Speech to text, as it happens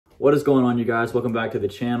What is going on, you guys? Welcome back to the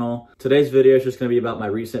channel. Today's video is just going to be about my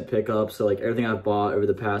recent pickups. So like everything I've bought over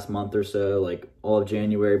the past month or so, like all of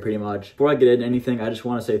January pretty much. Before I get into anything, I just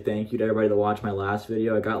want to say thank you to everybody that watched my last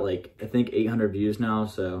video. I got like, I think 800 views now.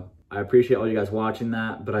 So I appreciate all you guys watching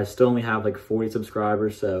that, but I still only have like 40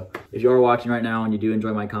 subscribers. So if you are watching right now and you do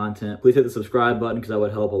enjoy my content, please hit the subscribe button because that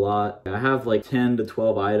would help a lot. I have like 10 to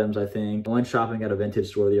 12 items, I think. I went shopping at a vintage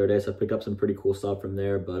store the other day, so I picked up some pretty cool stuff from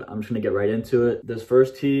there, but I'm just gonna get right into it. This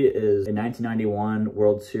first tee is a 1991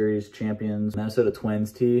 World Series champions Minnesota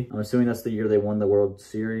Twins tee. I'm assuming that's the year they won the World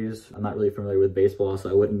Series. I'm not really familiar with baseball, so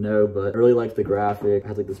I wouldn't know, but I really like the graphic. It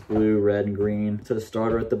has like this blue, red, and green. It says a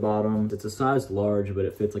starter at the bottom. It's a size large, but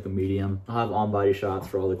it fits like a medium. I'll have on-body shots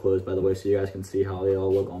for all the clothes, by the way, so you guys can see how they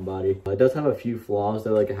all look on body. It does have a few flaws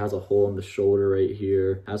though, like it has a hole in the shoulder right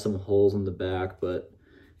here, has some holes in the back, but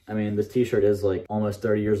I mean, this t-shirt is like almost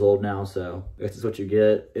 30 years old now, so this is what you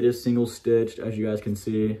get. It is single stitched, as you guys can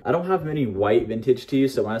see. I don't have many white vintage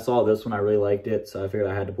tees, so when I saw this one, I really liked it, so I figured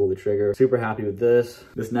I had to pull the trigger. Super happy with this.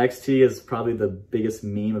 This next tee is probably the biggest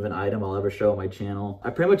meme of an item I'll ever show on my channel. I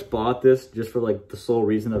pretty much bought this just for like the sole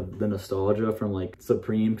reason of the nostalgia from like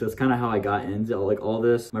Supreme, because that's kind of how I got into like all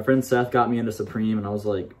this. My friend Seth got me into Supreme, and I was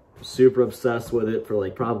like super obsessed with it for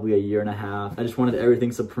like probably a year and a half. I just wanted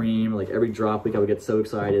everything Supreme. Like every drop week I would get so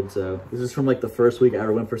excited. So this is from like the first week I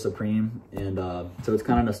ever went for Supreme, and so it's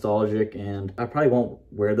kind of nostalgic, and I probably won't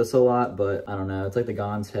wear this a lot, but I don't know, it's like the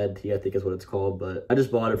Gon's Head tee, I think is what it's called, but I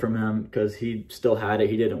just bought it from him because he still had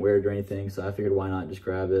it. He didn't wear it or anything, so I figured why not just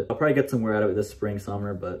grab it. I'll probably get some wear out of it this spring,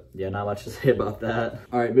 summer, but yeah, not much to say about that.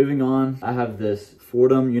 All right, moving on. I have this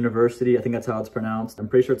Fordham University, I think that's how it's pronounced. I'm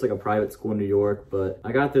pretty sure it's like a private school in New York, but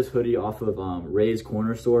I got this hoodie off of Ray's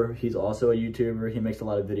Corner Store. He's also a YouTuber. He makes a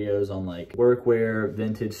lot of videos on like workwear,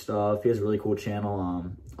 vintage stuff. He has a really cool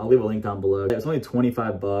channel. I'll leave a link down below. It's only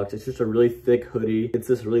 25 bucks. It's just a really thick hoodie. It's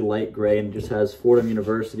this really light gray and it just has Fordham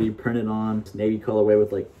University printed on. It's navy colorway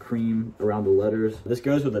with like cream around the letters. This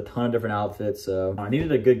goes with a ton of different outfits, so I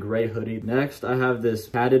needed a good gray hoodie. Next, I have this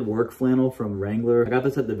padded work flannel from Wrangler. I got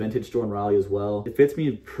this at the vintage store in Raleigh as well. It fits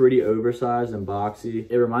me pretty oversized and boxy.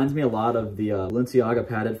 It reminds me a lot of the Balenciaga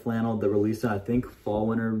padded flannel that released in, I think, fall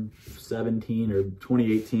winter 17 or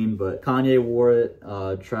 2018, but Kanye wore it,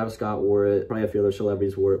 Travis Scott wore it, probably a few other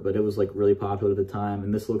celebrities wore it, but it was like really popular at the time,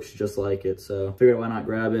 and this looks just like it, so figured why not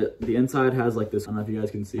grab it. The inside has like this, I don't know if you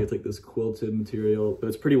guys can see, it's like this quilted material, but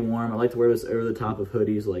it's pretty warm. I like to wear this over the top of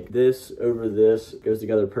hoodies. Like this over this goes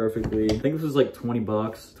together perfectly. I think this was like 20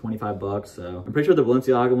 bucks, 25 bucks, so I'm pretty sure the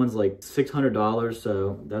Balenciaga one's like $600,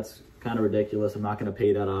 so that's kind of ridiculous. I'm not going to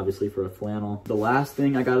pay that obviously for a flannel. The last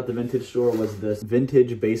thing I got at the vintage store was this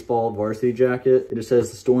vintage baseball varsity jacket. It just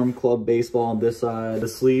says Storm Club Baseball on this side. The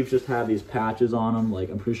sleeves just have these patches on them. Like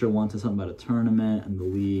I'm pretty sure one says something about a tournament and the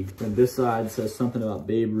league. And this side says something about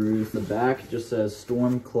Babe Ruth. The back just says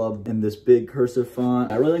Storm Club in this big cursive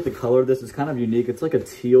font. I really like the color of this. It's kind of unique. It's like a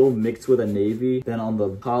teal mixed with a navy. Then on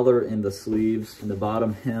the collar and the sleeves and the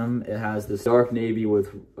bottom hem, it has this dark navy with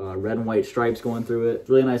red and white stripes going through it. It's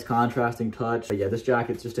really nice contrasting touch. But yeah, this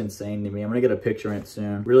jacket's just insane to me. I'm gonna get a picture in it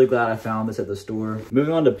soon. Really glad I found this at the store.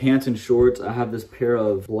 Moving on to pants and shorts, I have this pair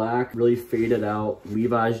of black, really faded out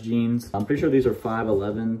Levi's jeans. I'm pretty sure these are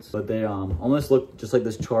 511s, but they almost look just like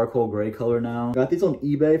this charcoal gray color now. Got these on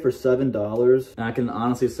eBay for $7, and I can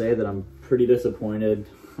honestly say that I'm pretty disappointed.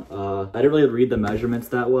 I didn't really read the measurements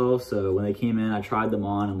that well, so when they came in, I tried them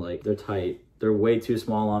on and like they're tight. They're way too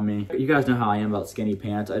small on me. You guys know how I am about skinny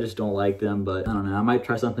pants. I just don't like them, but I don't know. I might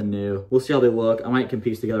try something new. We'll see how they look. I might can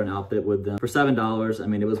piece together an outfit with them. For $7, I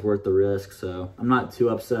mean, it was worth the risk, so I'm not too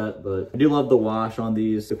upset, but I do love the wash on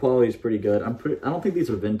these. The quality is pretty good. I don't think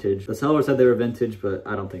these are vintage. The seller said they were vintage, but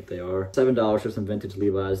I don't think they are. $7 for some vintage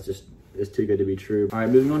Levi's just is too good to be true. All right,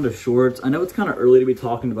 moving on to shorts. I know it's kind of early to be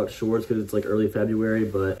talking about shorts because it's like early February,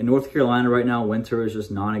 but in North Carolina right now, winter is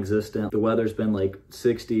just non-existent. The weather's been like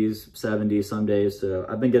 60s, 70s some days, so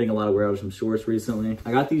I've been getting a lot of wear out of some shorts recently.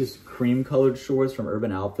 I got these cream colored shorts from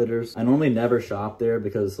Urban Outfitters. I normally never shop there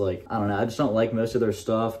because like, I don't know, I just don't like most of their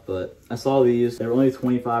stuff, but I saw these. They were only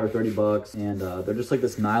 25 or 30 bucks, and they're just like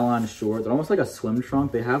this nylon short. They're almost like a swim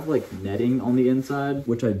trunk. They have like netting on the inside,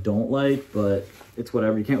 which I don't like, but it's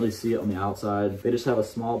whatever. You can't really see it on the outside. They just have a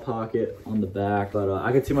small pocket on the back, but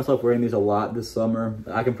I could see myself wearing these a lot this summer.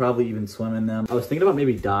 I can probably even swim in them. I was thinking about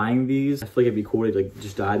maybe dyeing these. I feel like it'd be cool to like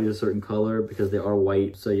just dye these a certain color because they are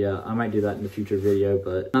white. So yeah, I might do that in a future video,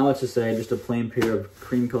 but not much to say. Just a plain pair of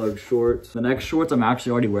cream colored shorts. The next shorts I'm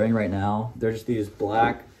actually already wearing right now. They're just these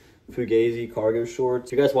black Fugazi cargo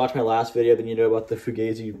shorts. If you guys watched my last video, then you know about the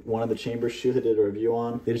Fugazi one of the Chambers shoes I did a review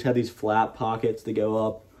on. They just have these flat pockets that go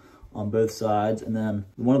up on both sides. And then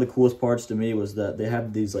one of the coolest parts to me was that they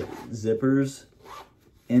have these like zippers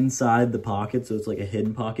inside the pocket, so it's like a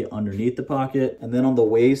hidden pocket underneath the pocket. And then on the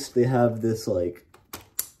waist they have this like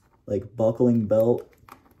buckling belt.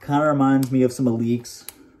 Kind of reminds me of some Aleeks,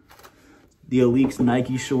 the Aleeks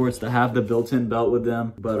Nike shorts that have the built-in belt with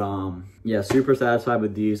them. But yeah, super satisfied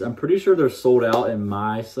with these. I'm pretty sure they're sold out in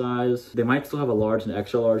my size. They might still have a large and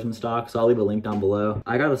extra large in stock, so I'll leave a link down below.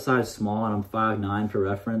 I got a size small and I'm 5'9" for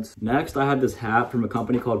reference. Next, I have this hat from a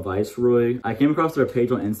company called Viceroy. I came across their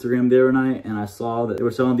page on Instagram the other night and I saw that they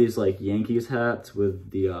were selling these like Yankees hats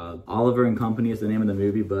with the Oliver and Company is the name of the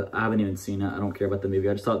movie, but I haven't even seen it. I don't care about the movie.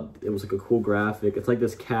 I just thought it was like a cool graphic. It's like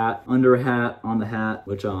this cat under a hat on the hat,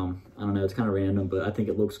 which I don't know, it's kind of random, but I think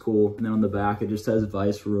it looks cool. And then on the back, it just says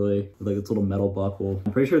Viceroy with like this little metal buckle.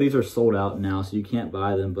 I'm pretty sure these are sold out now, so you can't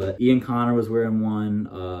buy them, but Ian Connor was wearing one.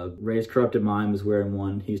 Ray's Corrupted Mind was wearing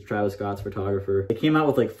one. He's Travis Scott's photographer. They came out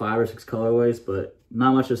with like 5 or 6 colorways, but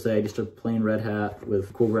not much to say, just a plain red hat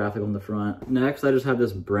with cool graphic on the front. Next, I just have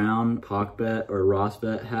this brown Paccbet or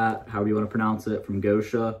Rossbet hat, however you want to pronounce it, from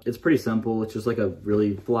Gosha. It's pretty simple. It's just like a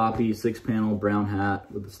really floppy 6-panel brown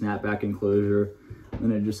hat with a snapback enclosure.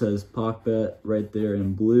 And it just says Paccbet right there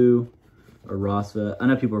in blue, or Rossbet. I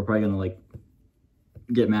know people are probably gonna like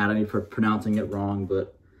get mad at me for pronouncing it wrong,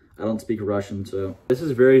 but I don't speak Russian, so. This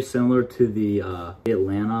is very similar to the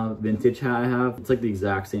Atlanta vintage hat I have. It's like the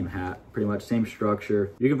exact same hat, pretty much same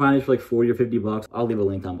structure. You can find these for like 40 or 50 bucks. I'll leave a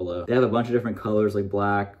link down below. They have a bunch of different colors like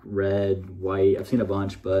black, red, white. I've seen a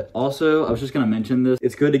bunch, but also I was just gonna mention this.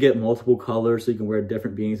 It's good to get multiple colors so you can wear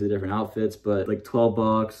different beanies to different outfits, but like 12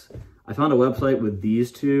 bucks. I found a website with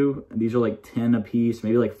these two, and these are like 10 a piece,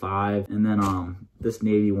 maybe like 5. And then this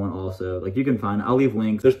navy one also, like you can find, I'll leave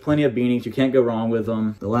links. There's plenty of beanies, you can't go wrong with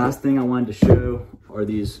them. The last thing I wanted to show are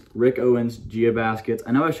these Rick Owens GeoBaskets.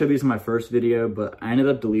 I know I showed these in my first video, but I ended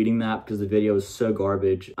up deleting that because the video was so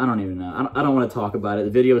garbage. I don't even know. I don't want to talk about it.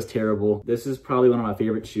 The video is terrible. This is probably one of my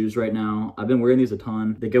favorite shoes right now. I've been wearing these a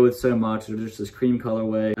ton. They go with so much. They're just this cream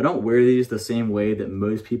colorway. I don't wear these the same way that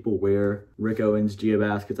most people wear Rick Owens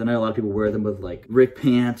GeoBaskets. I know a lot of people wear them with like Rick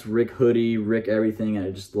pants, Rick hoodie, Rick everything, and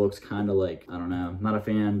it just looks kind of like, I don't know, I'm not a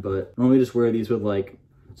fan, but normally just wear these with like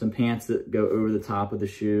some pants that go over the top of the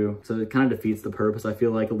shoe. So it kind of defeats the purpose, I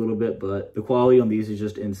feel like, a little bit, but the quality on these is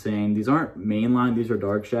just insane. These aren't mainline, these are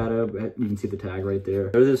dark shadow. You can see the tag right there.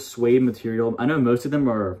 They're this suede material. I know most of them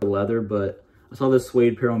are leather, but I saw this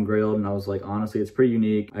suede pair on Grailed and I was like, honestly, it's pretty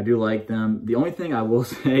unique. I do like them. The only thing I will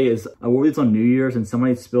say is I wore these on New Year's and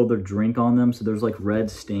somebody spilled their drink on them. So there's like red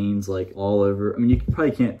stains like all over. I mean, you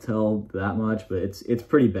probably can't tell that much, but it's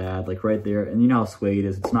pretty bad, like right there. And you know how suede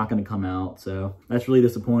is, it's not gonna come out. So that's really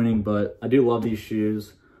disappointing, but I do love these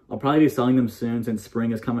shoes. I'll probably be selling them soon since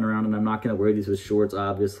spring is coming around and I'm not gonna wear these with shorts,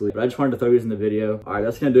 obviously. But I just wanted to throw these in the video. All right,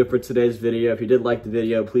 that's gonna do it for today's video. If you did like the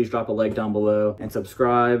video, please drop a like down below and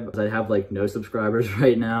subscribe. I have like no subscribers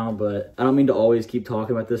right now, but I don't mean to always keep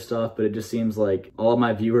talking about this stuff, but it just seems like all of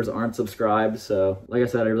my viewers aren't subscribed. So like I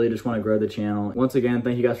said, I really just wanna grow the channel. Once again,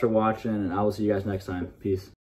 thank you guys for watching and I will see you guys next time. Peace.